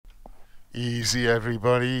Easy,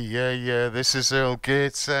 everybody. Yeah, yeah. This is Earl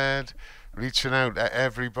Gateshead, reaching out to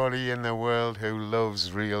everybody in the world who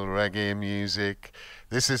loves real reggae music.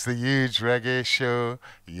 This is the Huge Reggae Show.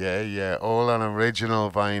 Yeah, yeah. All on original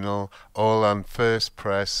vinyl, all on first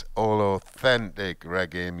press, all authentic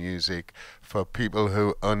reggae music for people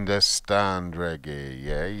who understand reggae.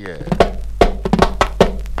 Yeah, yeah.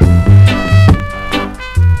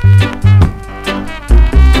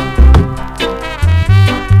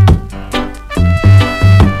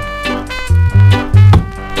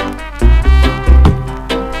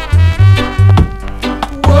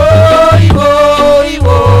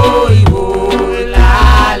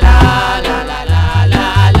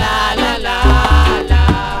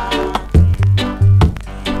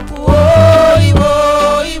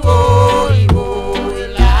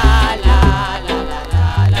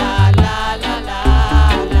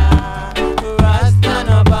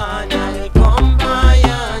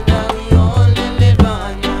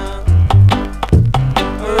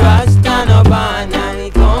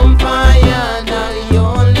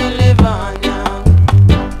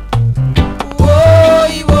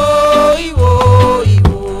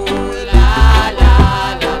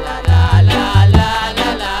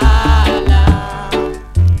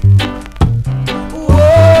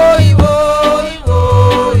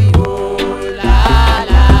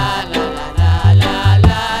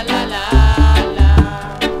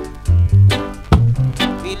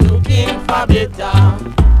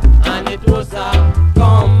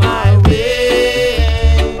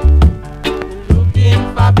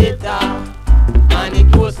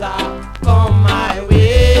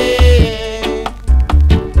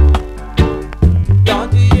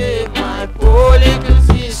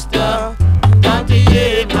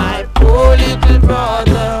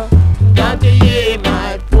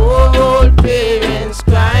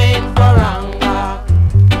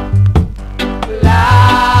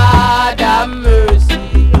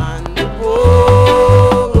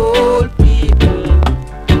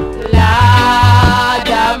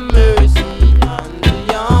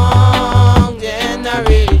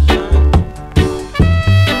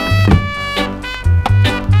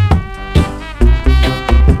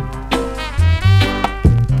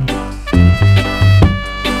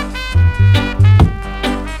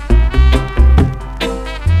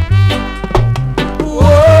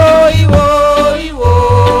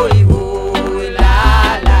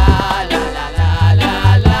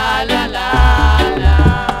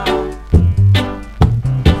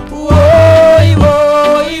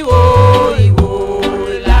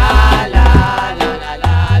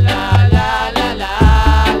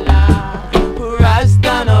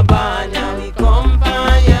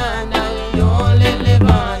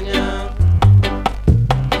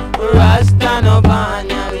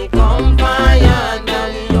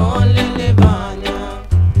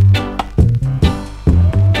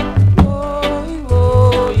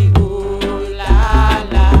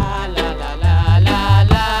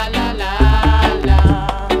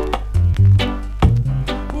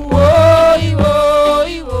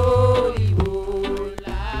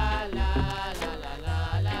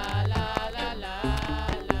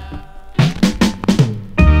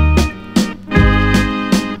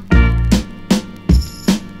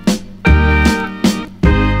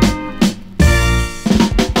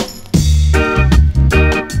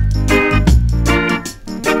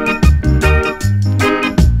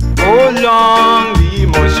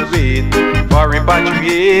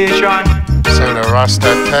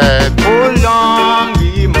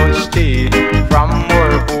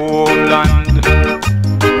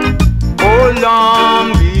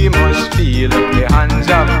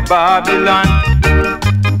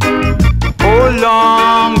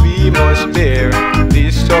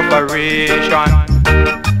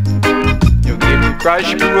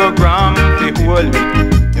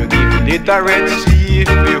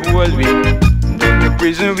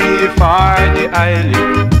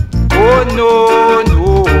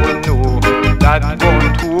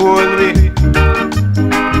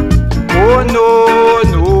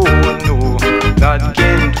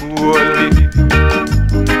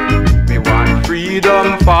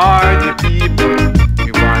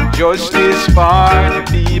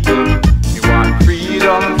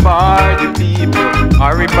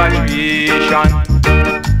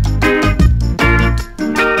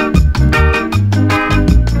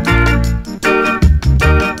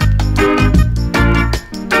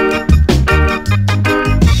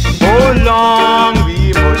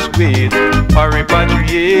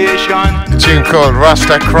 A tune called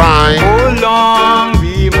Rasta Crime. How long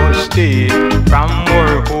we must stay from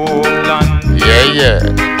our homeland? Yeah, yeah.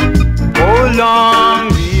 How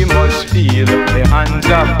long we must feel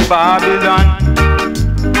Babylon.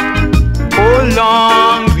 How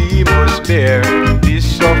long we must bear this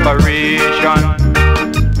sufferation?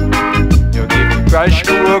 You give crash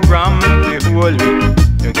program the whole week.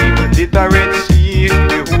 You give a literacy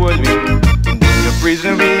the whole week. The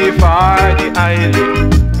prison we for the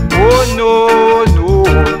island. Oh no, no,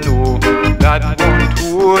 no, that won't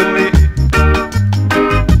hold me.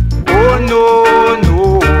 Oh no, no,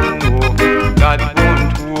 no, that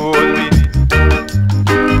won't hold me.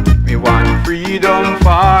 We want freedom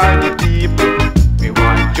for the people. We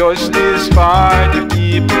want justice for the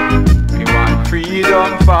people. We want freedom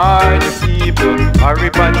for the people. A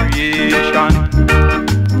repatriation.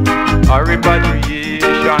 A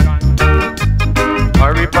repatriation. A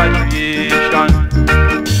repatriation.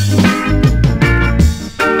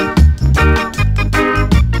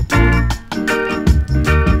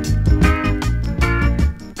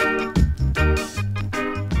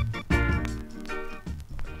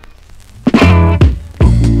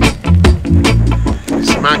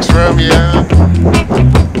 Max Romeo.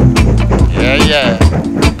 Yeah, yeah.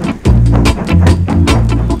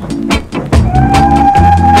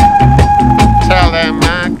 Tell them,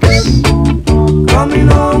 Max. Coming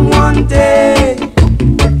home one day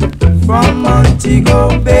from Montego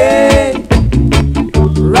Bay,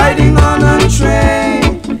 riding on a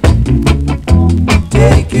train,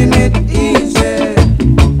 taking it easy.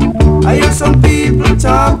 I hear some people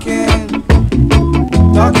talking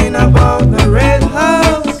about the red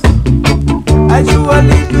house. I drew a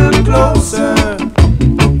little closer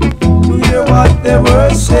to hear what they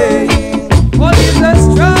were saying. Only the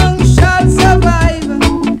strong shall survive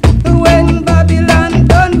when Babylon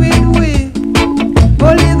done with we.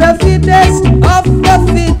 Only the fittest of the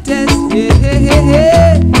fittest,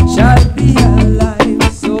 shall be alive.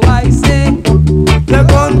 So I say, the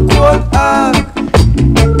gun quote act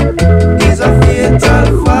is a fatal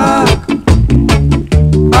fact.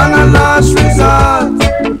 On a last resort,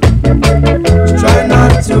 try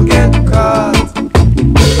not to get caught.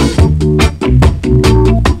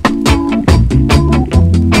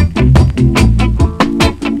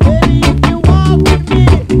 Baby, if you walk with me,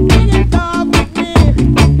 you can talk with me,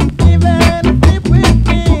 even sleep with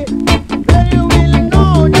me, then you will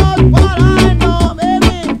know just what I know,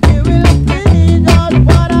 baby. You will see just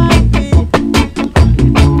what I see.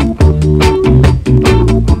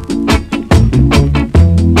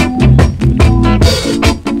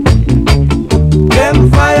 Them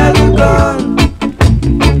fire the gun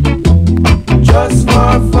just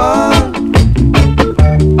for fun.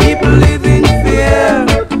 People live in fear.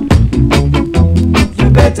 You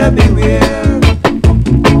better beware.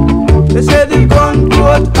 They say the gun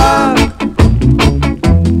quote act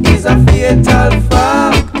is a fatal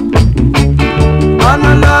fact. On a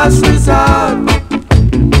last resort,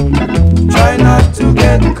 try not to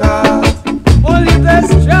get caught. Only the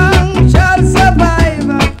strong shall survive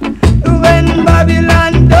when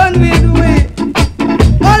Babylon done with we.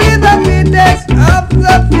 Only the fittest of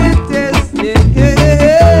the fittest,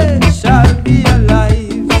 shall be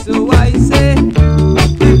alive. So I say,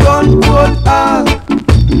 the gun quote act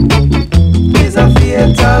is a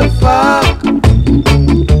fatal fact.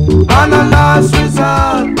 On a last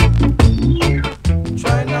resort,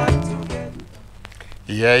 try not to get.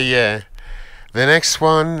 Yeah, yeah. The next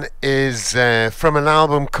one is from an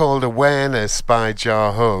album called Awareness by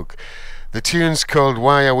Jar Hug. The tune's called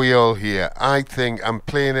Why Are We All Here? I think I'm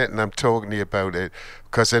playing it and I'm talking to you about it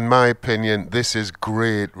because in my opinion this is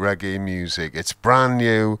great reggae music. It's brand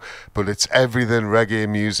new, but it's everything reggae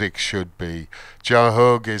music should be. Jar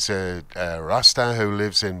Hug is a Rasta who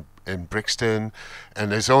lives in Brixton,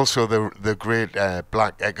 and there's also the great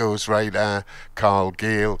Black Echoes writer Carl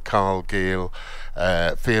Gale,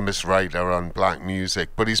 famous writer on black music.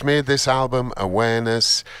 But he's made this album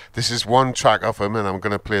Awareness. This is one track off him and I'm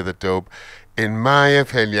going to play the dub. In my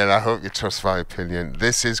opinion, I hope you trust my opinion,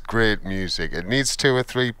 this is great music. It needs 2 or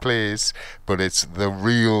 3 plays, but it's the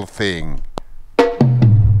real thing.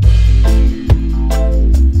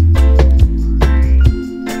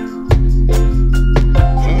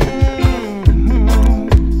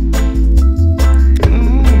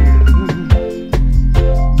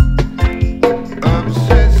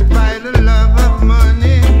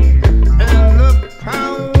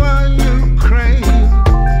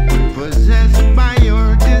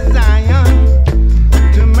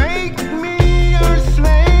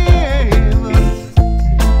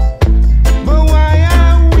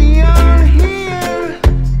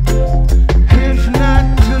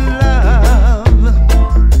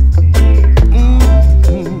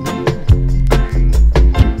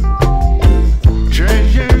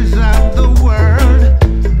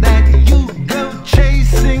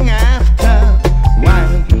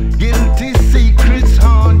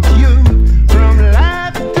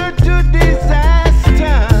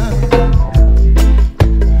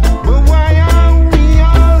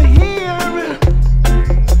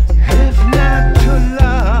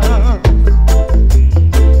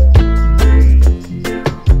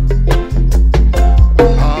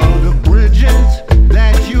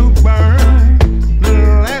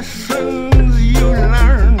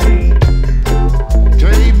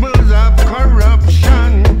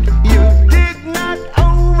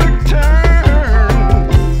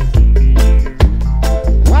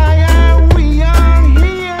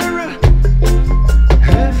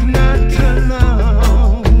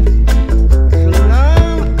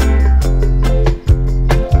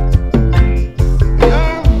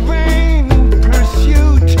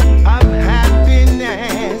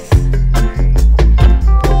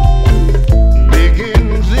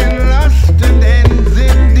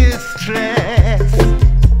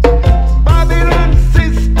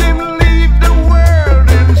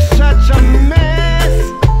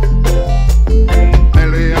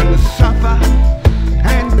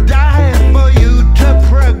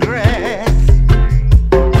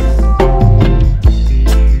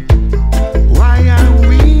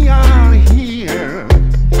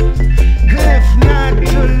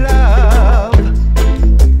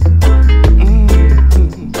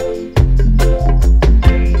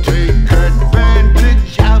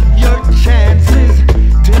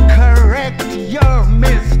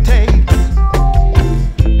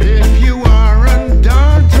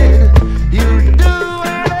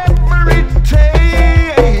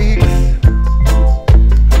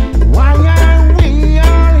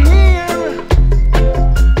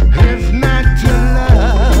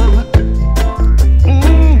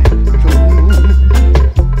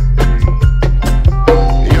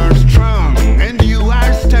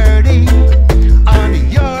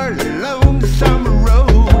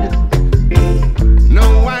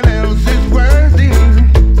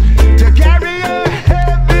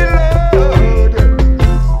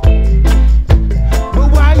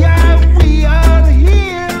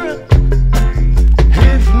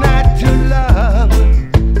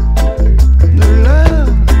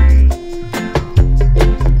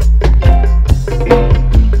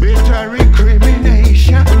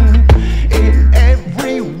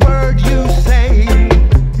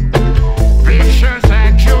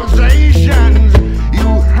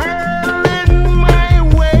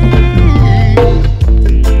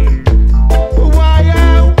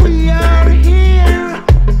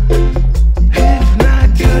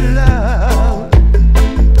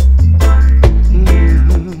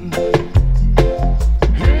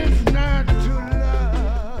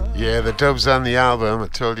 dub's on the album. I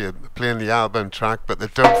told you, playing the album track, but the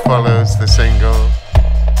dub follows the single.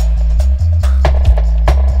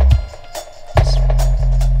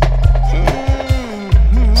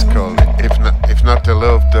 It's called If Not the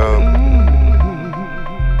Love Dub.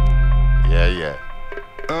 Yeah, yeah.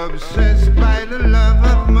 Obsessed by the love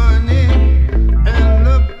of money and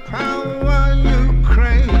the power you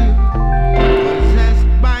crave.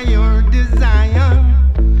 Possessed by your desire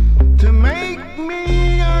to make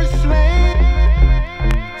me your slave.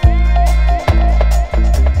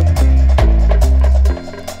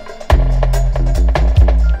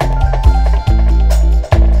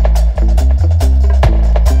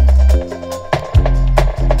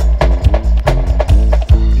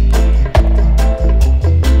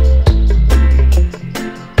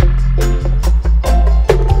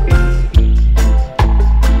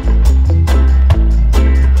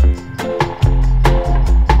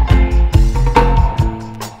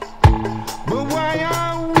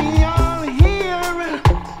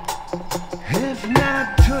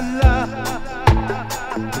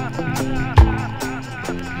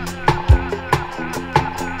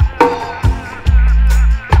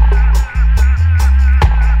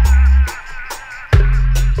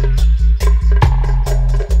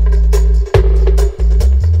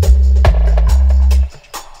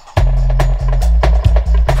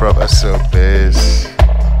 Proper sub bass.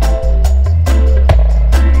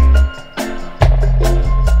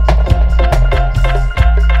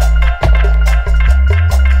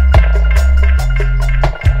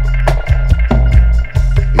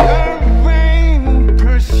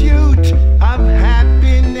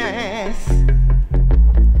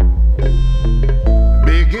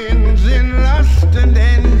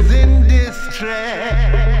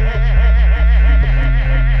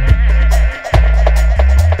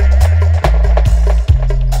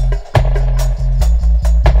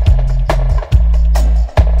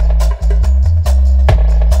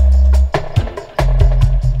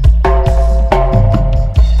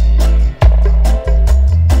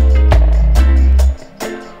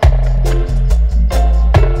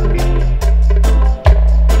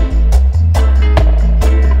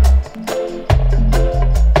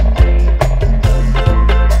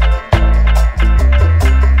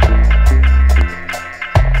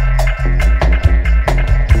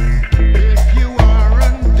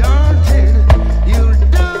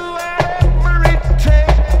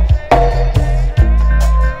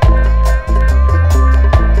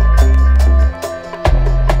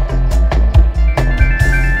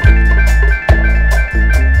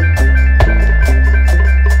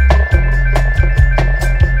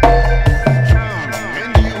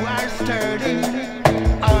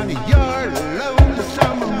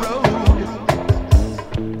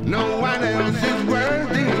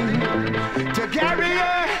 Forget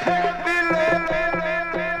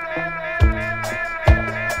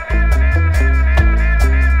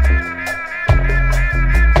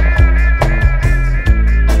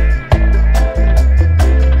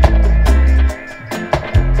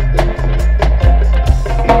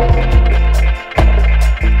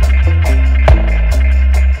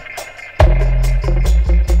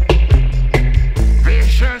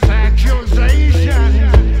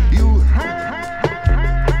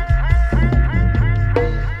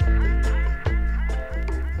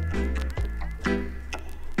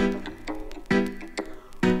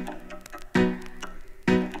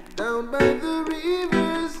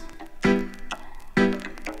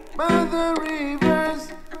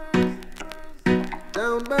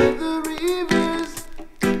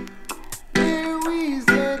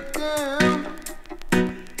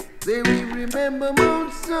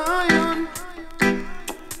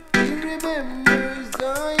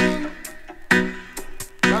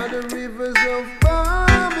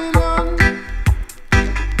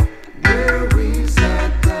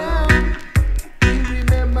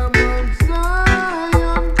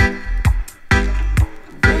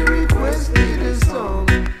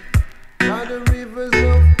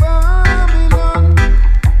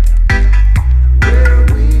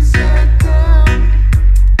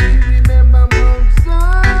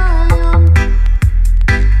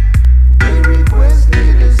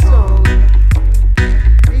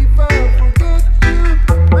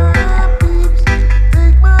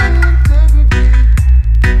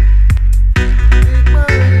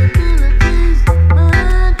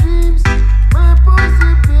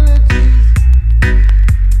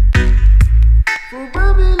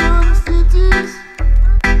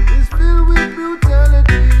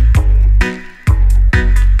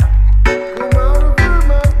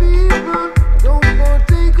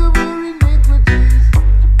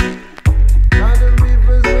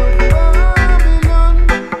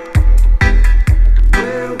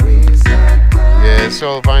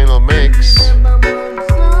soul vinyl mix,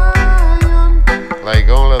 like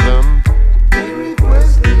all of them.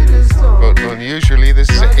 But unusually, this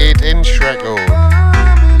is an 8-inch record.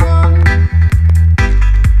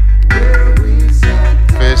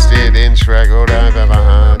 First 8-inch record I've ever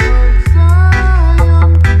had.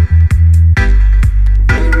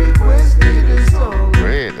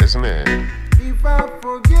 Great, isn't it? If I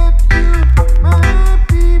forget you, my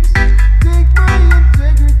peeps, take my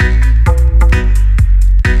integrity,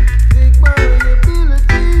 take my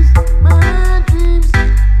abilities, my dreams,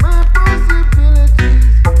 my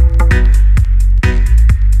possibilities.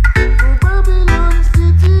 For Babylon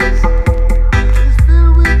cities is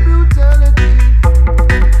filled with brutality.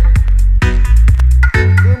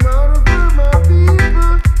 Come out of her, my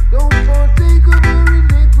people, don't partake of her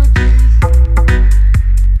iniquities.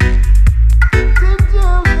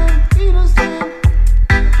 10,000 innocent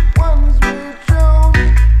ones were drowned.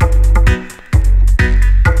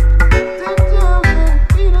 10,000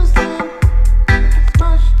 innocent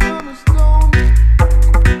smashed on a stone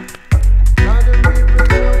by the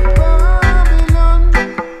rivers of Babylon,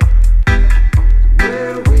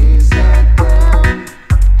 where we sat down.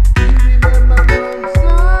 We remember Mount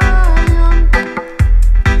Zion.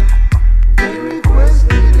 They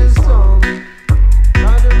requested a song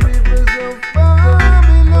by the rivers of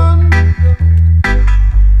Babylon,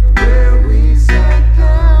 where we sat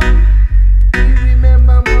down. We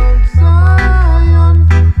remember Mount Zion.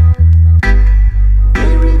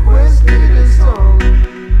 They requested a song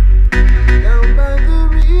down by the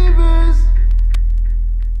rivers.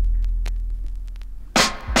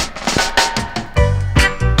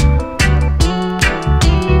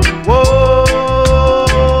 Whoa,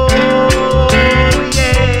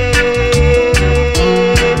 yeah.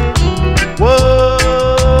 Whoa,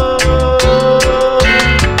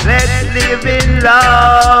 let's live in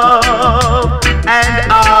love and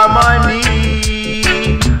harmony.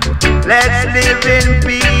 Let's live in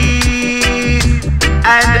peace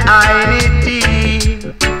and unity.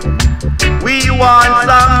 We want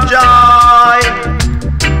some joy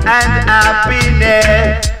and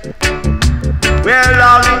happiness. We're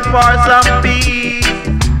longing for some peace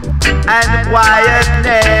and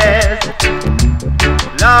quietness.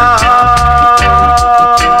 Love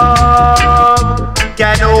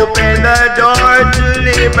can open the door to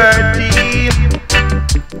liberty.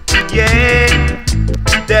 Yeah,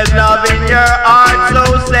 there's love in your heart, so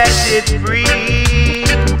set it free.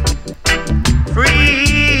 Free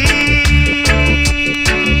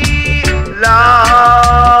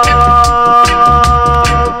love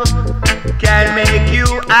can make you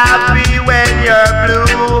happy when you're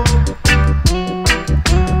blue.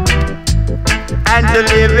 And to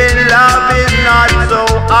live in love is not so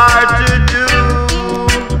hard to do.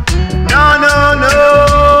 No, no, no.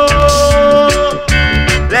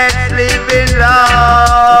 Let's live in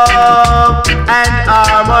love and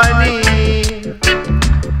harmony.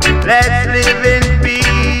 Let's live in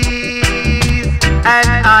peace and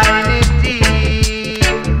unity.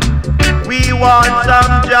 We want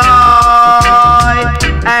some joy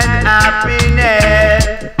and happiness.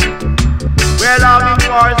 We're longing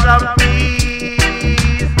for some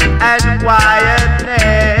peace and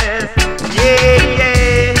quietness. Yeah, yeah.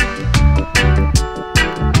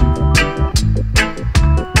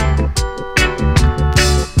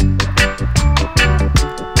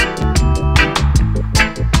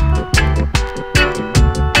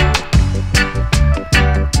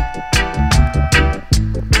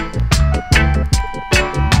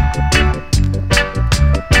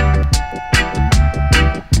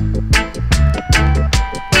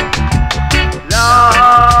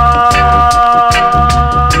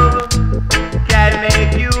 Love can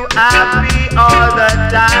make you happy all the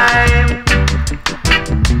time.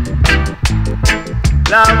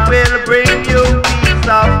 Love will bring you peace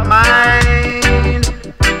of mind.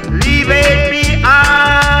 Leave it behind.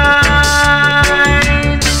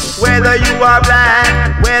 Whether you are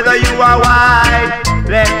black, whether you are white,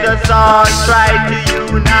 let us all try to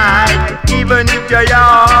unite. Even if you're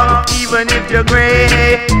young, even if you're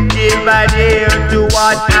gray, give an ear to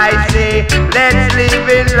what I say. Let's live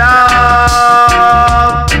in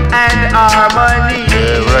love and harmony.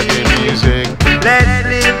 Yeah, reggae music. Let's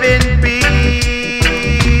live in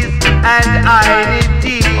peace and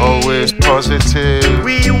unity. Always positive.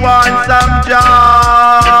 We want some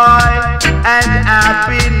joy and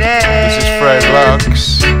happiness. This is Fred Lux.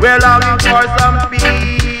 We're longing for some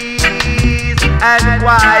peace and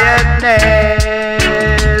quietness.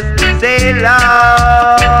 Say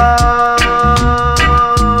love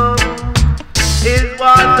is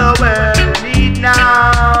what the world needs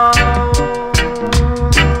now.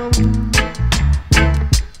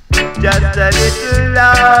 little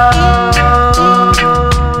love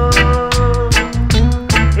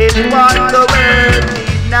is what the world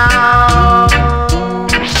needs now.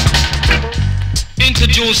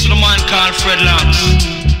 Introduce the man called Fred Lance,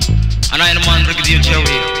 and I am the man Reggae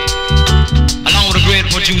Jerry, along with a great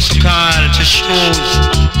producer called Shows.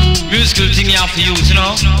 Musical thing you have to use, you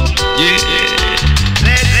know? Yeah.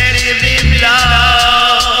 Let's live in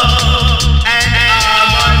love and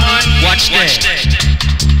harmony. Watch that.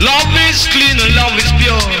 Love is clean and love is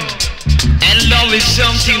pure, and love is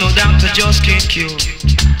something no doctor just can't cure.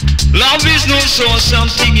 Love is no so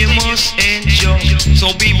something you must enjoy. So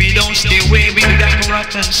baby don't stay away, baby got to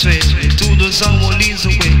rock and sway to the sun will lead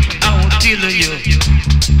the way. I will tell you,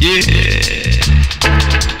 yeah.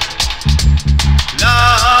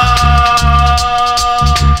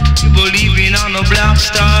 Love, Believing on the black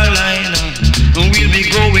star line, and we'll be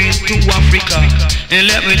going to Africa. And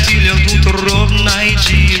let me tell you to the road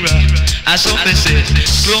Nigeria. As up and say,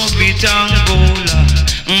 club it Angola.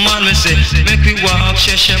 Man me say, make we walk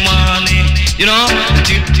Sheshemani. You know?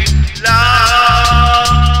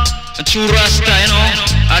 love, A true Rasta, you know?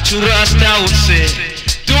 A true Rasta would say,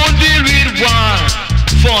 don't deal with war,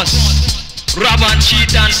 fuss, rob and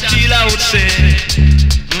cheat and steal, I would say.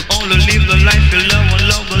 Only live the life you love and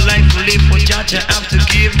love the life you live. For Jah have to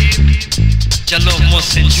give. Jah love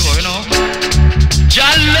must endure, you know?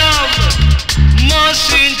 Jah love must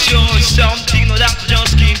endure. Something no that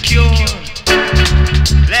just can't cure.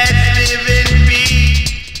 let's live in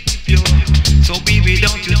peace. So baby,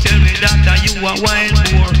 don't you tell me that you are wild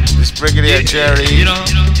boar. This Brigadier Jerry. You know,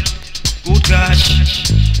 good gosh.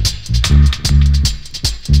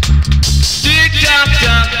 Tick tock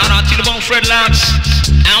tock, and I tell about Fred Lance.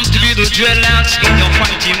 I'm to be the dreadlocks in your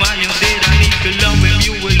fighting man. You dead, I need to love him.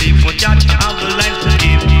 You will live for Jah to have the life to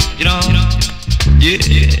give. You know, yeah.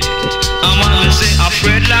 I'm gonna say, a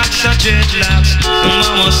Fred Locks are dreadlocks.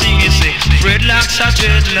 Mama sing it, say, Fred Locks are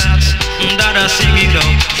dreadlocks. Dada sing it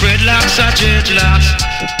out, Fred Locks are dreadlocks.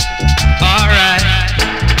 Alright,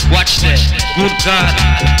 watch that, good God.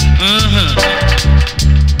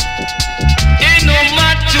 Ain't no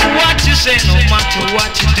matter what you say, no matter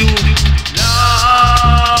what you do.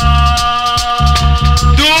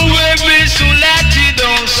 Don't make me so let it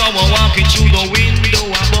down. Someone walking through the window,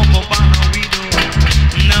 I bump up on a window.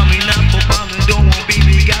 Now me knock up on the door,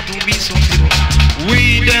 baby, got to be so pure.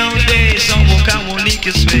 We down there, someone come on lick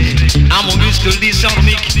his way. I'm a musical this song,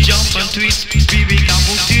 make it jump and twist. Baby, come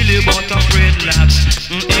on tell you about a Fred Locks.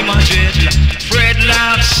 In my dreadlocks, Fred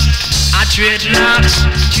Locks, I dreadlocks.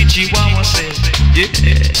 Chihuahua say, yeah,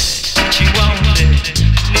 Chihuahua there.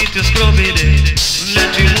 Need to scrub it there.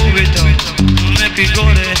 Let me move it on. Make it go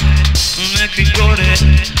there. Make it go there.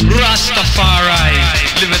 Rastafari.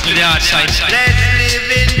 Live it to the outside. Let's live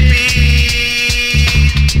in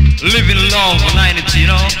peace. Live in love, 90, you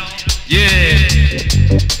know? Yeah.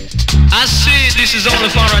 I say this is only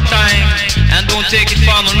for a time, and don't take it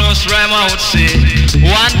from the nurse rhyme, I would say.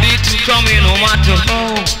 One day to come in, no matter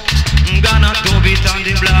how. Gonna dub it on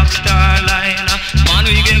the Black Star Line. Man,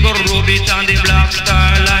 we can go rub it on the Black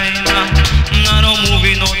Star Line. No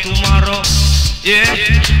moving on tomorrow. Yeah,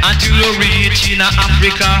 until we reach in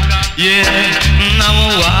Africa. Yeah, now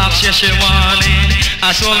we walk Sheshemani. I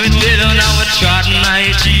saw me tell you now we trot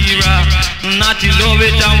Nigeria. Not to love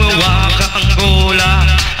it and we walk Angola.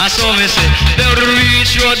 I saw me say, they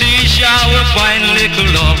reach Rhodesia, we find little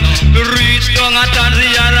love. We reach down at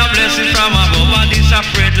Tanzania, blessing from above. And this a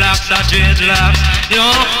Fred Locks, a dreadlocks. You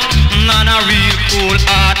know, none a real cool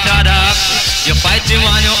heart attack. You fight him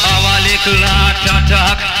and you have a little heart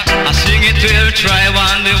attack. I sing it to the tribe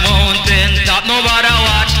on the mountain top. Nobody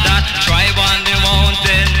watch that tribe on the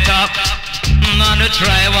mountain top. On the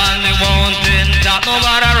tribe on the mountain top.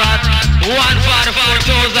 Nobody rat. One for the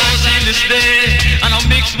 4,000 in this day. And a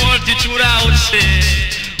mixed multitude I would say.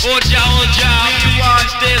 Oja, we want to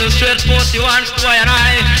stay the straight 41 square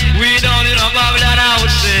and we down in a Babylon I would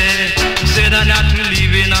say. Say that we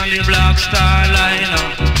living on the Black Star Line.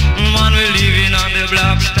 Man, we living on the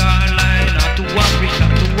Black Star Line. To Africa,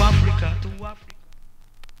 to Africa, to Africa.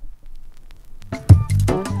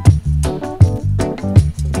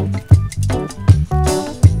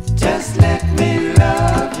 Just let me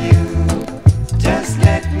love you. Just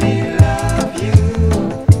let me love you.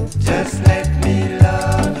 Just let me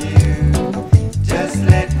love you. Just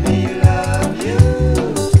let me love you.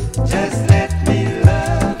 Just let me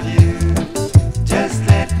love you. Just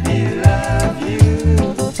let me love you.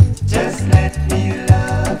 Just let me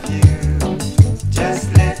love you.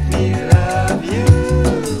 Just let me love you.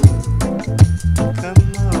 Come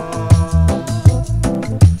on.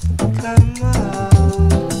 Come on.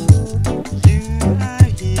 You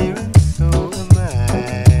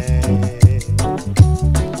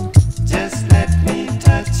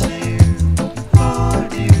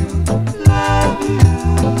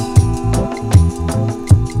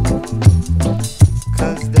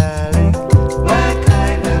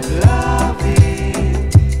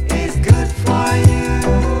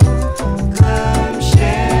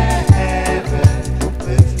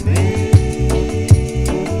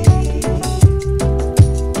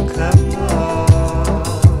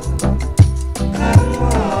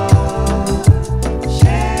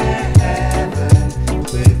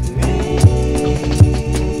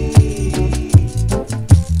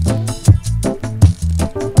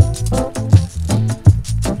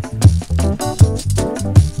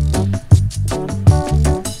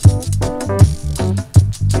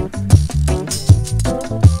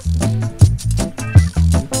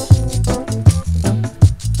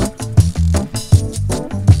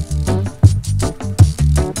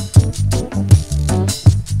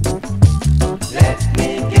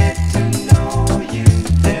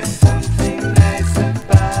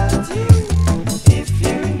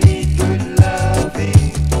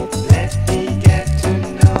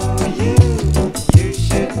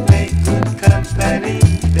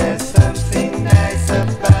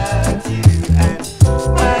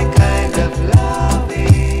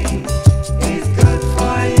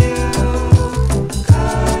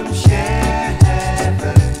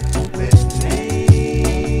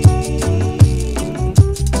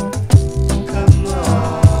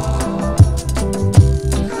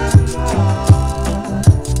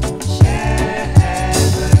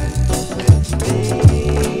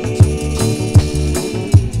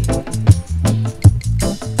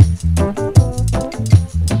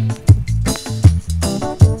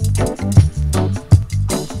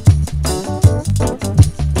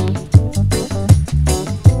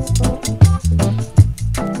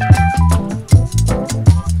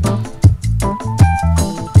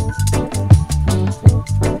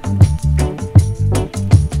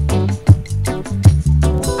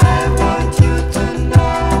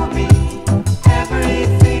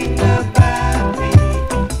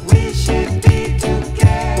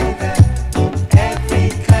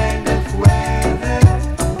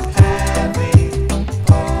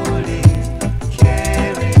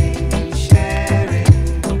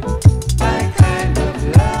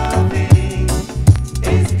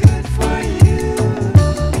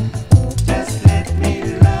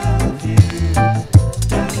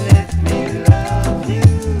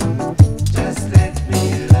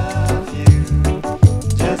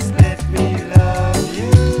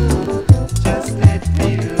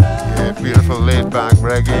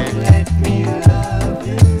reggae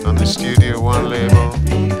on the Studio One label,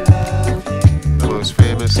 the most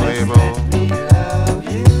famous label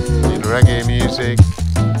in reggae music.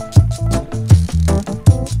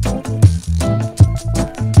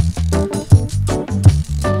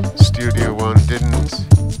 Studio One didn't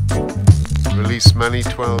release many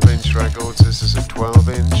 12-inch records. This is a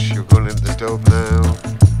 12-inch. You're going into the dub now.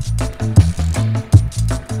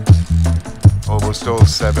 Almost all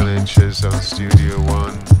 7 inches on Studio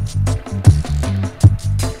One.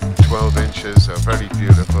 12 inches are very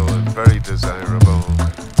beautiful and very desirable.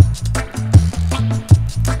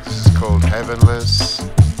 This is called Heavenless.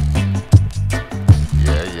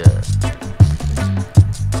 Yeah, yeah.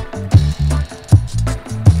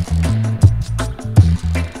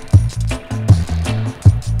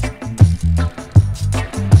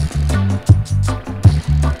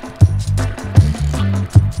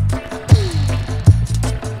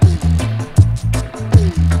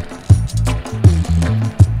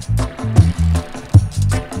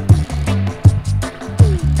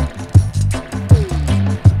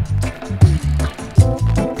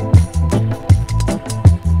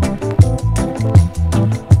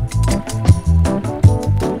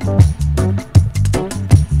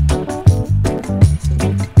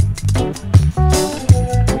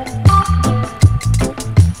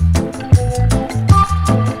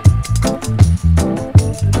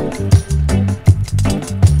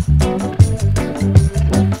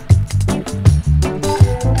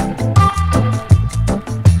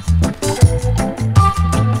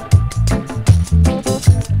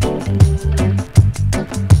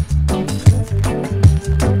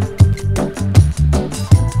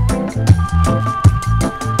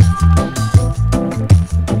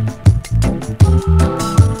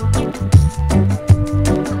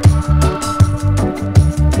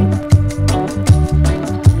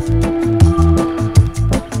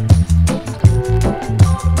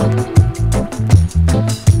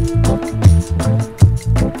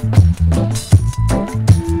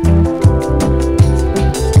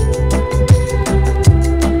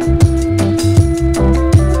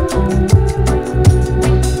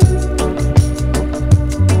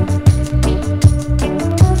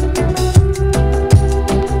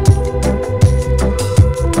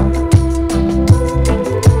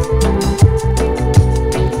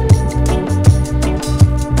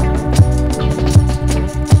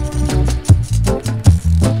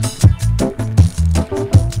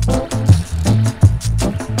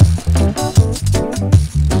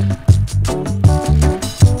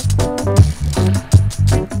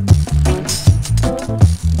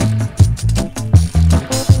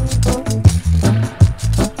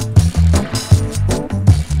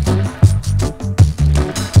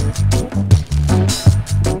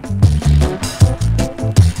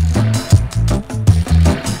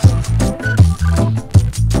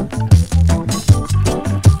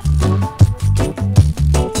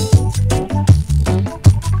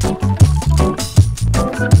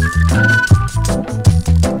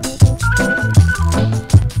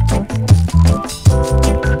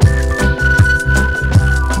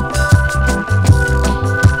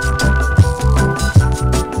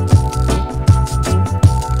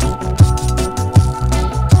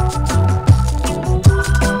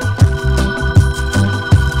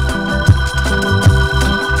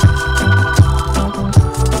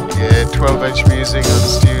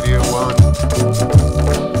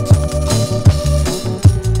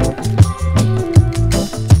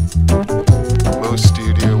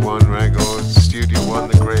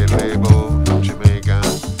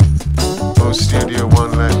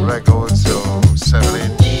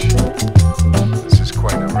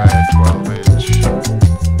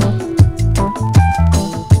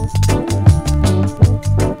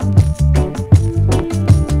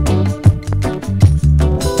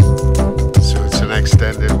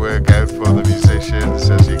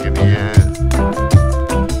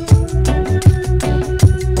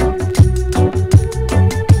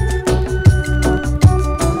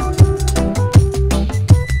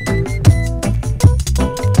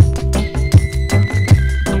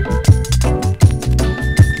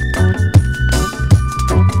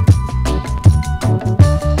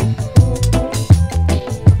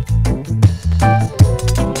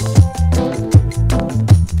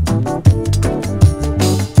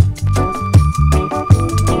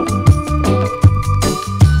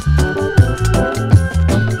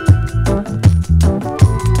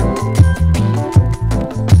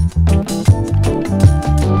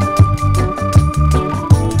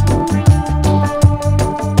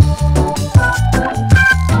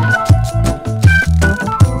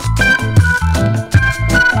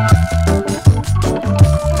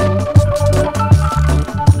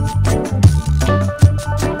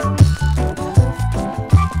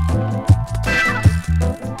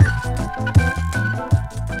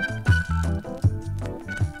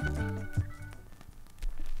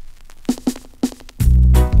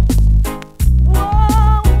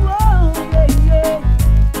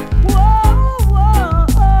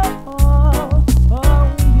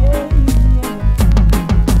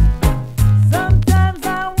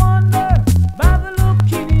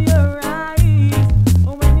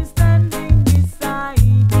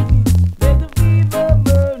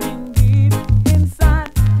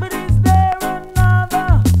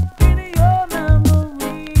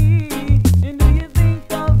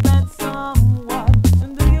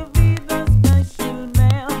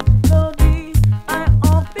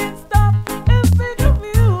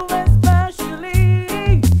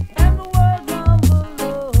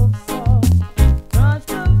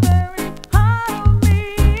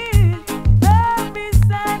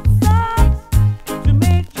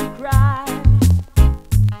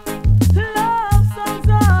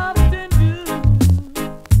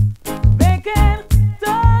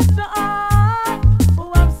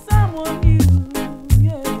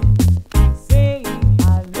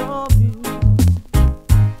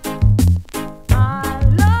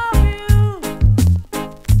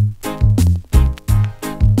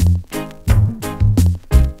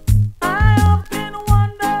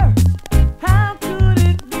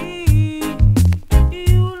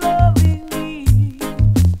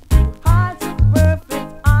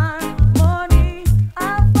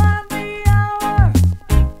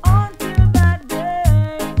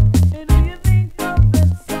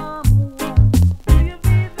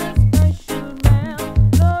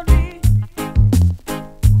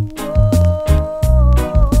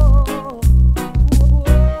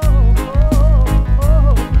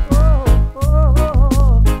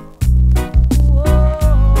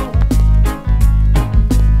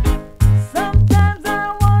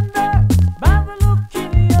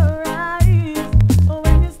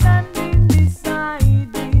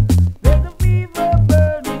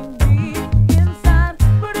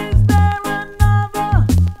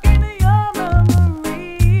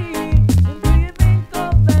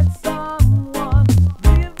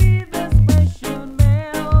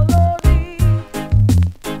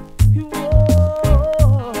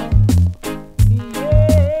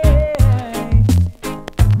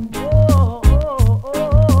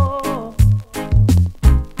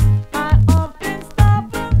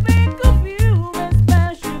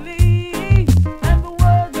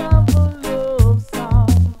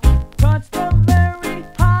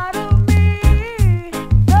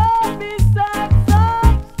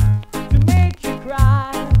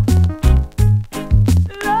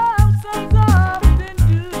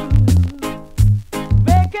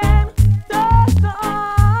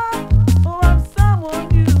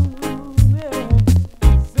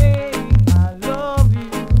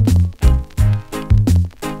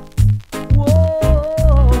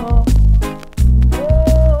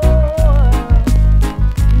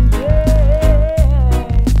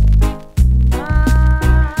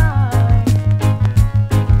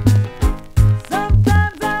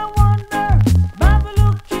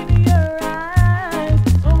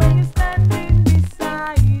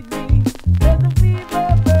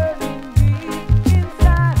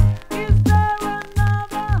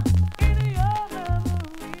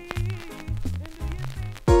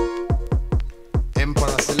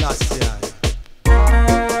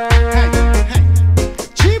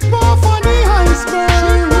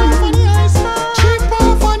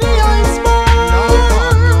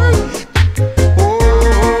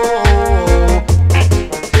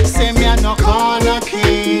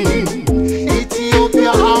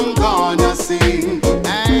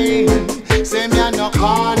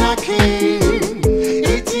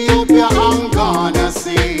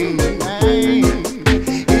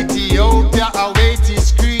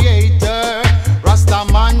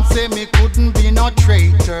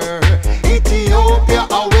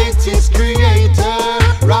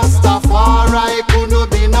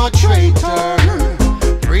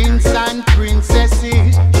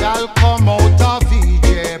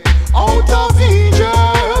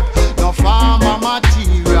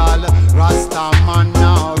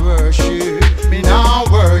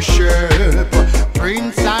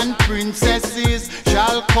 Prince and princesses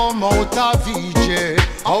shall come out of Egypt,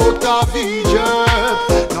 out of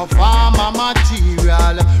Egypt. No farmer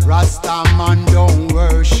material, Rasta man don't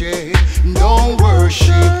worship, don't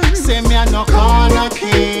worship. Say me a no corner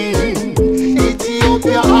king,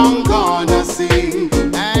 Ethiopia I'm gonna sing.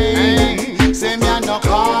 Hey, say me a no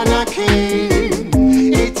corner king,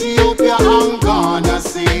 Ethiopia I'm gonna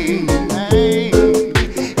sing. Hey,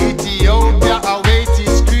 Ethiopia await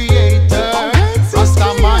its creator.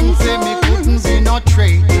 Rasta man say me couldn't be no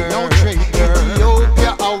traitor, no traitor.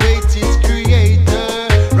 Ethiopia await its creator.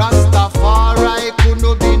 Rastafari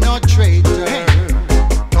couldn't be no traitor.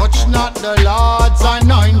 Touch not the Lord's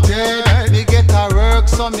anointed. Me get a work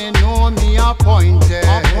so me know me appointed.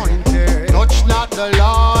 Touch not the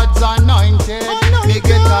Lord's anointed. Me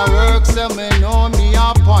get a work so me know me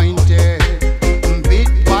appointed. Bit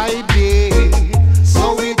by bit,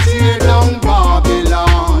 so we tear down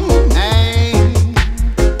Babylon. Hey,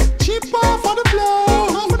 chip off of the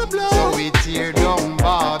blow, so we tear down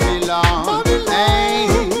Babylon. Hey,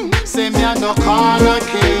 say me a no corner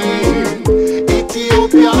king,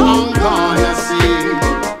 Ethiopia I'm gonna sing.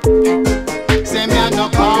 Say me a no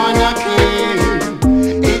corner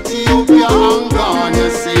king, Ethiopia I'm gonna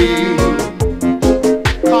sing.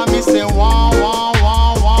 Come me say wah wah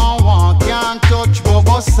wah wah wah, can't touch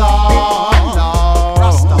Bobosa.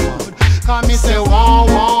 Rastaman. Come me say wah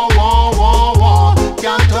wah wah wah wah,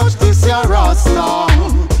 can't touch this ya Rasta.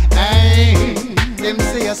 Hey, them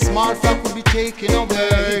say a smart fact will be taken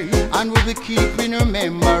away, and we'll be keeping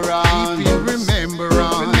remembrance,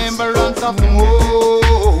 remembrance of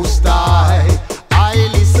Most High,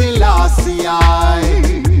 Haile Selassie.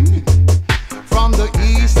 From the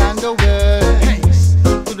east and the west,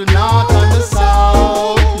 to the north and the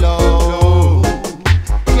south, Lord,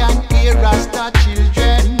 can hear Rasta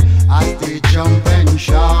children as they jump and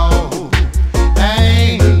shout.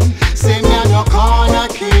 Hey, say me a no corner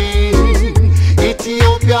king,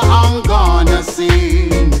 Ethiopia I'm gonna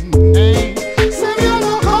sing. Hey, say me a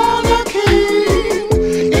no corner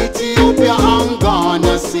king, Ethiopia I'm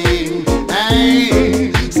gonna sing.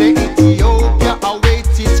 Hey, say Ethiopia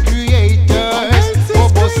awaits its creator.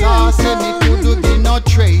 Bobosa say me could be no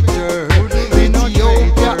traitor.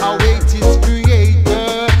 Ethiopia awaits its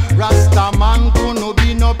creator. Rasta man couldn't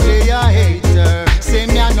be no player hater. Say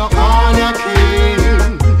me a no corner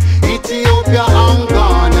king, Ethiopia I'm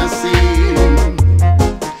gonna sing.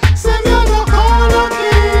 Say me a no corner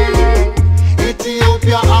king,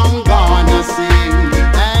 Ethiopia I'm gonna sing.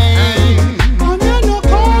 Hey, come here no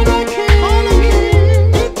corner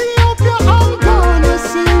king, Ethiopia I'm gonna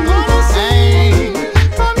sing. Hey,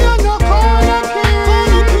 come here no corner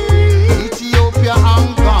king, Ethiopia I'm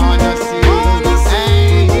gonna sing.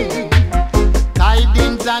 Hey,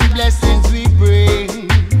 tidings and blessings we bring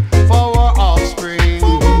for our offspring.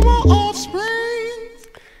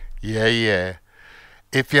 Yeah, yeah.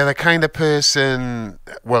 If you're the kind of person,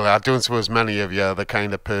 well, I don't suppose many of you are the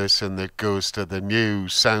kind of person that goes to the new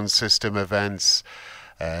sound system events,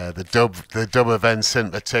 the dub events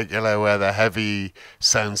in particular, where the heavy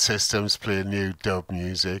sound systems play new dub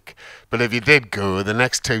music. But if you did go, the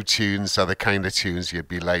next two tunes are the kind of tunes you'd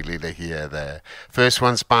be likely to hear there. First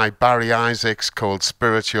one's by Barry Isaacs, called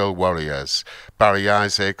Spiritual Warriors. Barry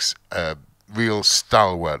Isaacs, a real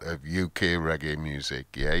stalwart of UK reggae music.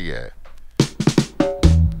 Yeah, yeah.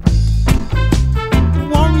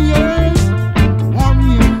 Warriors,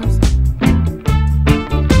 warriors,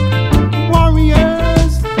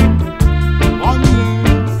 warriors,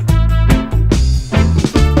 warriors.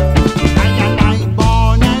 I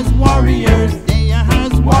born as warriors, they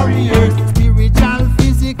as warriors, spiritual,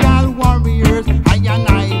 physical warriors. I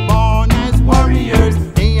born as warriors,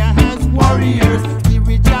 they as warriors,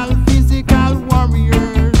 spiritual, physical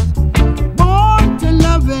warriors. Born to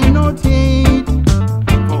love and not hate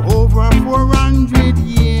for over 400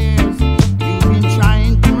 years.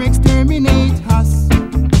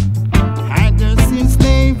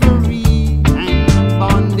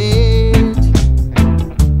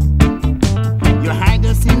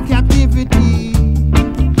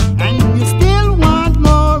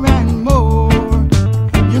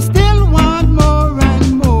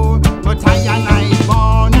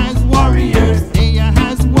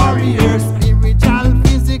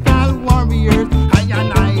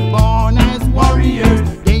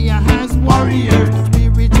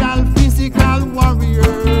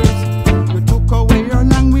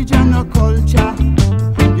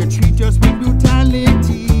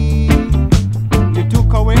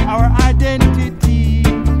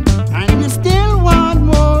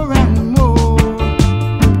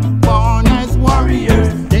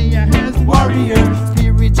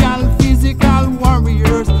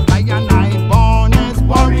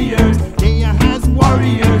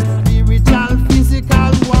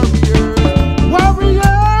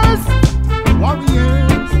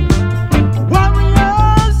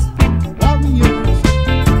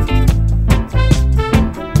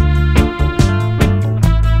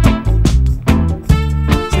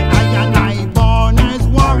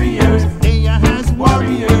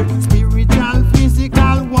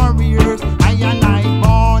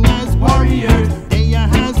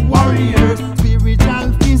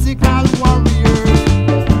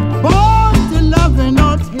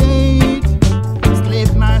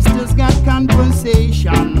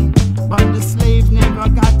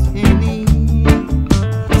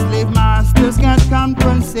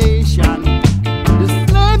 compensation. The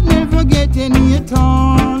slave never get any at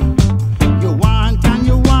all. You want and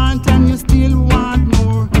you want and you still want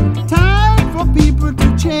more. Time for people to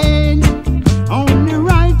change. Only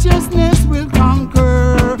righteousness will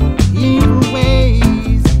conquer evil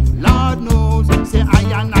ways. Lord knows, say I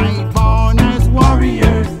and I born as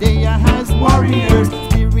warriors. They are as warriors,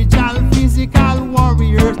 spiritual, physical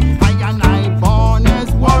warriors. I and I born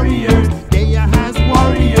as warriors. They are as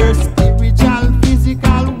warriors, spiritual,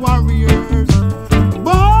 physical warriors.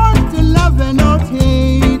 Born to love and not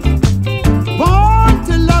hate. Born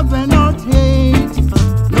to love and not hate.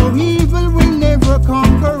 No evil will never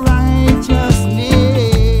conquer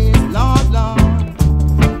righteousness. Lord, Lord.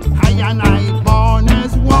 I and I born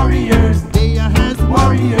as warriors. They are as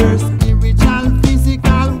warriors, spiritual,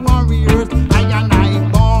 physical warriors. I and I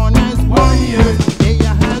born as warriors. They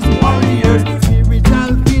are as warriors, spiritual,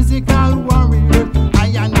 physical warriors. I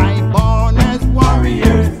and I born as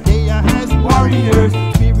warriors. They are as warriors,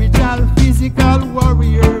 spiritual, physical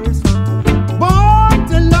warriors. Born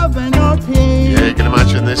to love and not hate. Yeah, you can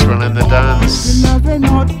imagine this one in the dance. To love and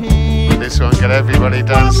not hate. This one get everybody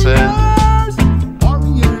dancing.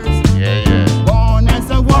 Warriors. Yeah, yeah. Born as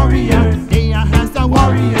a warrior, they are as a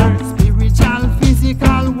warrior, spiritual,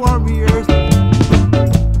 physical warriors.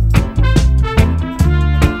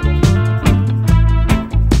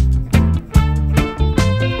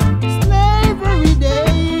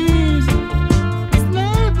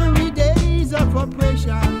 Slavery days of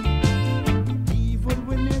oppression. Evil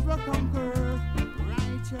will never conquer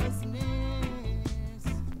righteousness.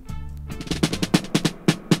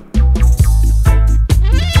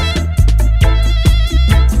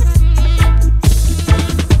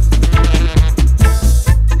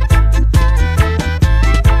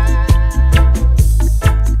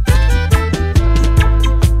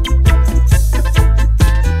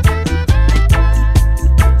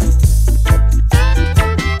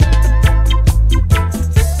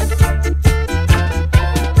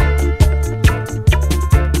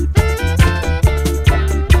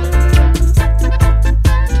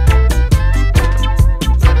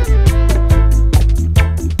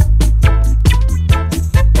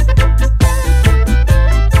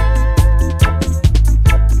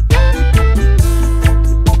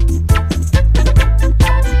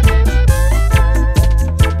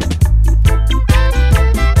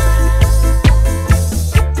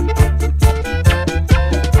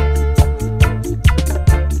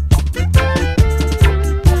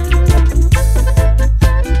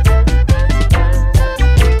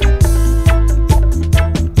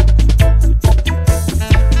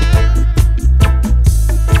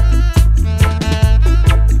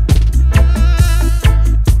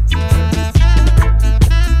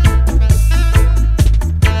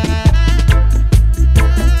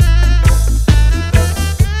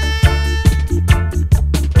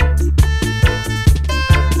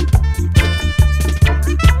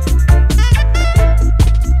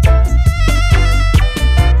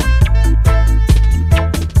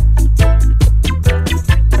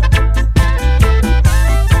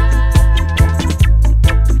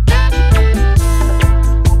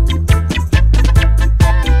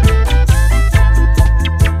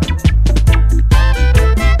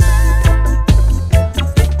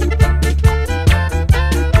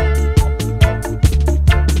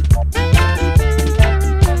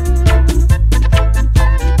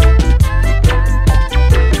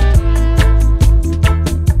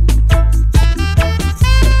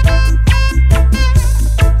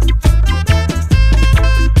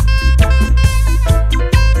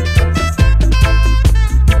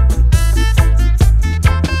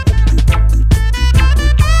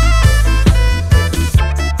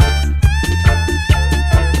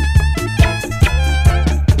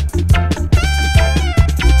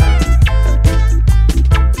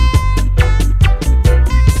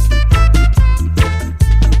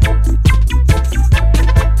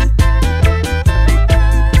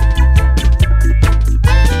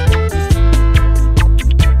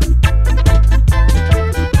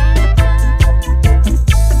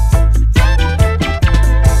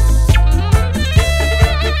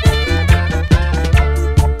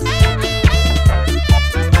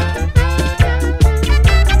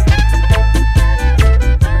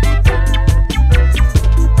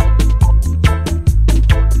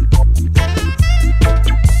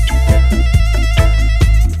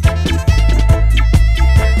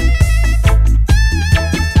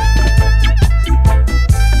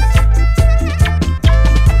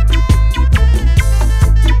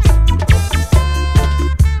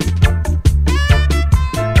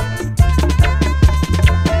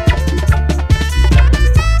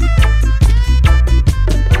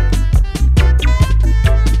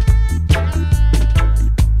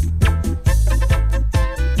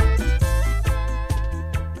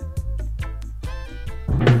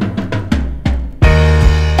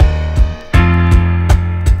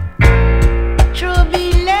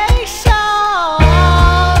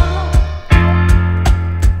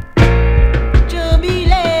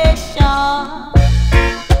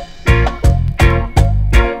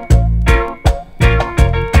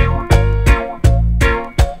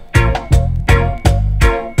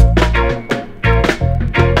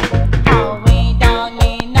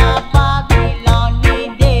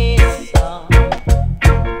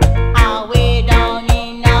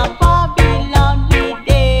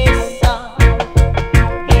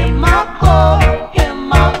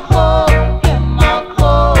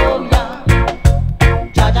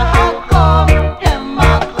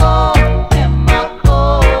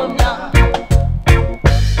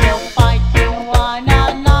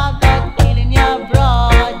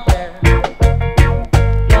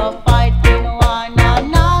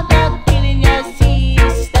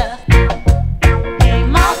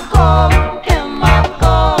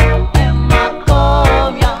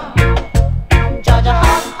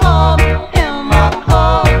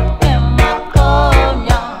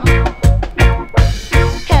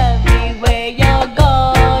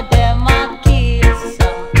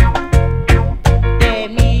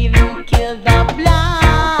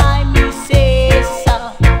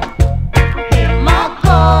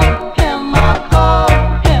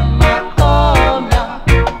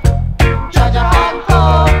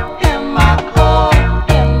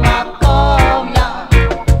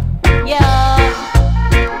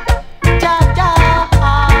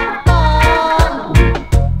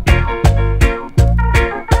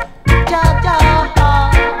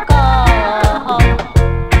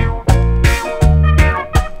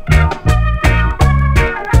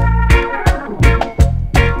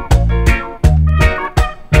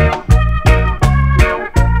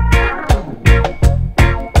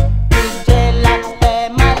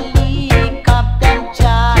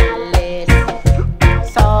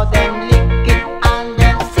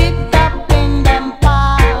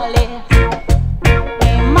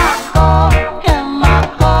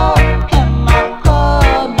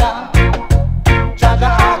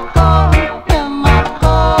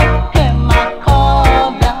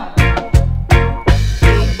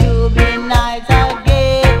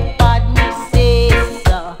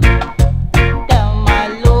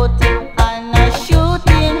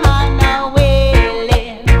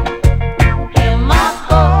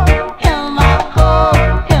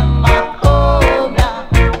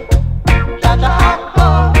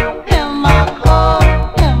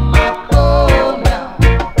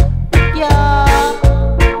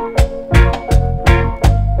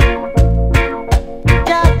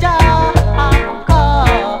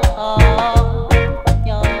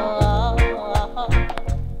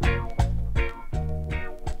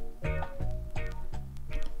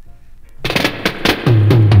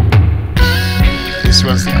 This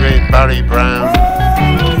one's the great Barry Brown.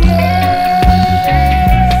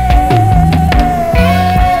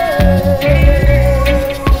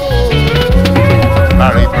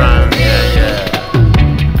 Barry Brown, yeah, yeah.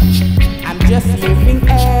 I'm just living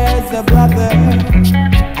as a brother.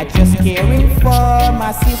 I just caring for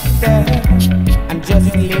my sister. I'm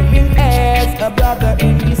just living as a brother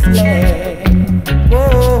in this land.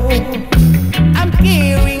 Oh, I'm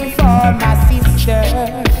caring for my sister.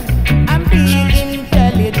 I'm being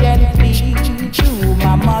intelligently to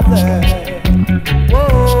my mother.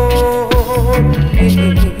 Oh,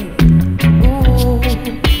 yeah. Ooh,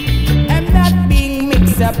 I'm not being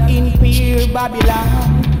mixed up in pure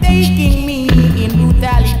Babylon, taking me in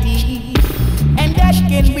brutality, and that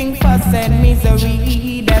can bring fuss and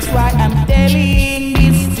misery. That's why I'm telling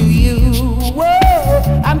this to you.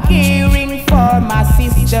 Whoa, I'm caring for my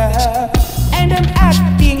sister, and I'm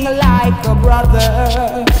acting like a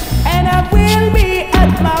brother, and I will be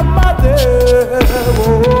at my mother.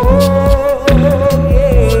 Whoa,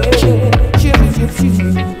 yeah. Chip, chip, chip.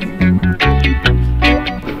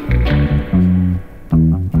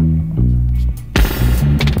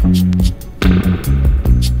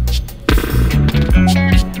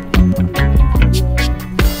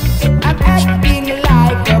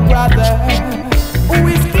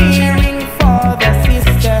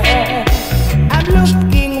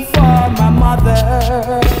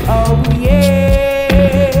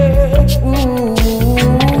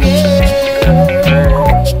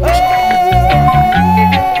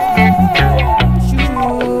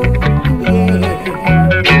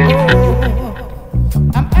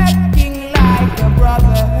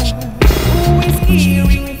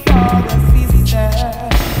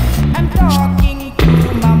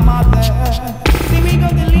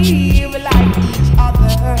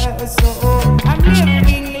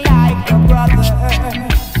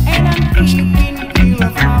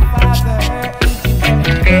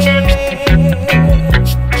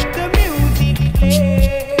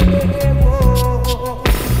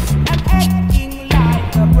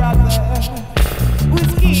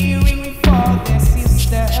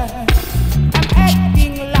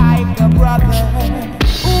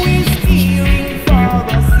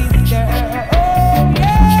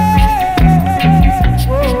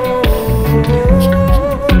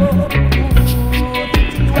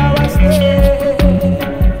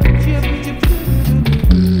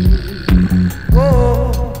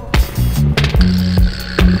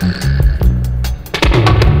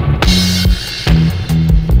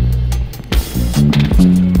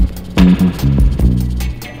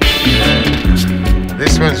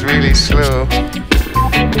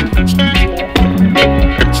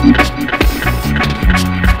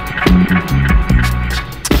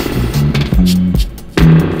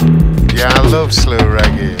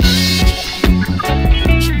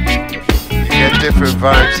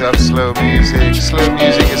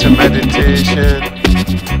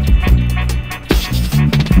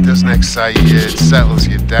 It settles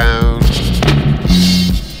you down.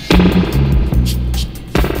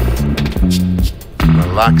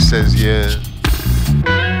 Relaxes you,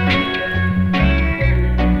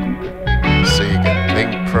 so you can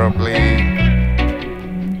think properly.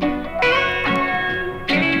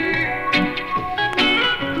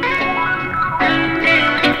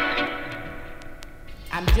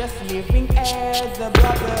 I'm just living as a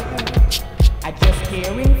brother. I just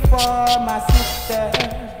caring for my sister.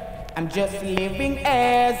 I'm just living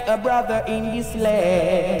as a brother in this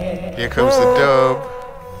land. Here comes the dub.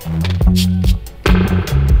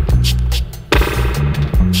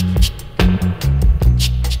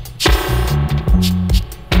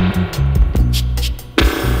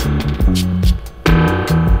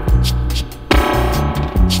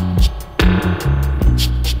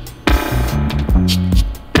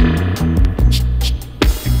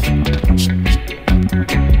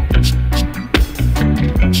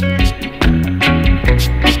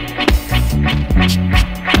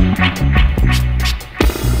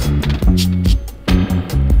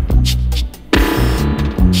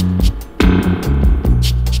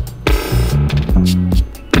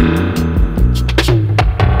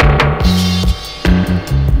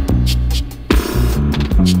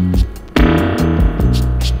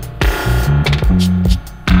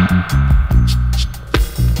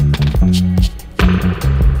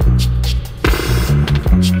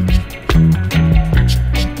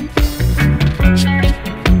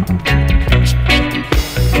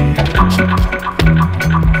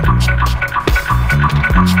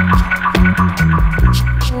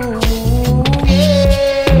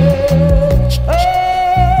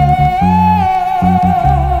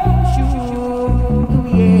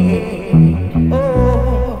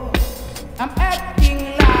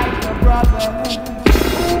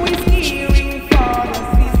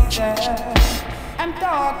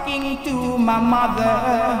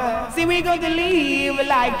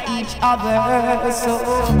 other.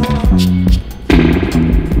 So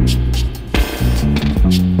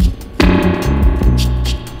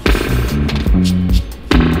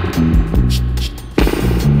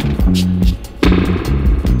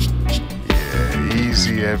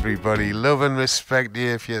everybody, love and respect you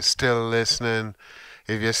if you're still listening.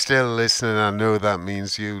 If you're still listening, I know that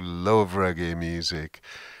means you love reggae music,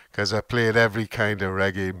 because I played every kind of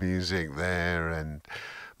reggae music there, and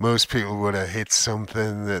most people would have hit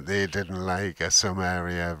something that they didn't like, or some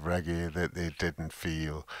area of reggae that they didn't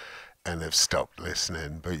feel, and have stopped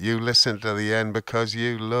listening. But you listen to the end because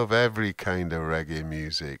you love every kind of reggae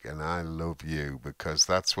music, and I love you because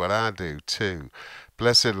that's what I do too.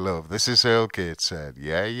 Blessed love. This is Earl Gateshead.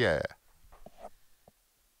 Yeah, yeah.